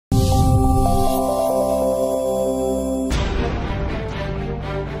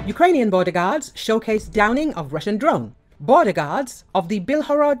Ukrainian border guards showcased downing of Russian drone. Border guards of the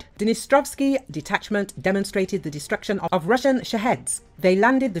Bilhorod-Dnistrovskyi detachment demonstrated the destruction of Russian Shaheds. They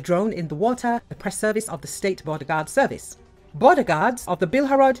landed the drone in the water, the press service of the State Border Guard Service. Border guards of the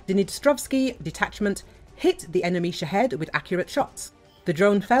Bilhorod-Dnistrovskyi detachment hit the enemy Shahed with accurate shots. The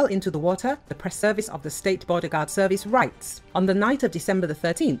drone fell into the water, the press service of the State Border Guard Service writes. On the night of December the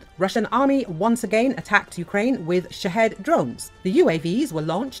 13th, Russian army once again attacked Ukraine with Shahed drones. The UAVs were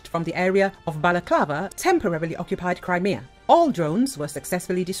launched from the area of Balaklava, temporarily occupied Crimea. All drones were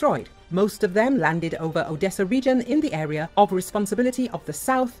successfully destroyed. Most of them landed over Odesa region in the area of responsibility of the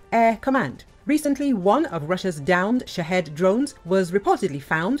South Air Command. Recently, one of Russia's downed Shahed drones was reportedly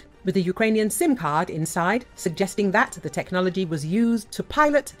found with a Ukrainian SIM card inside, suggesting that the technology was used to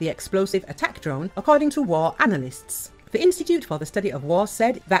pilot the explosive attack drone, according to war analysts. The Institute for the Study of War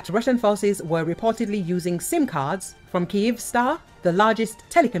said that Russian forces were reportedly using SIM cards from Kyivstar, the largest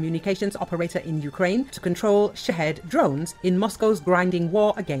telecommunications operator in Ukraine, to control Shahed drones in Moscow's grinding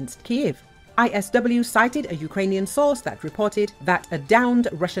war against Kyiv. ISW cited a Ukrainian source that reported that a downed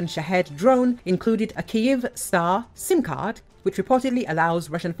Russian Shahed drone included a Kyivstar SIM card, which reportedly allows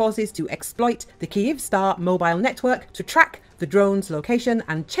Russian forces to exploit the Kyivstar mobile network to track the drone's location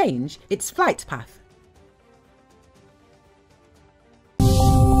and change its flight path.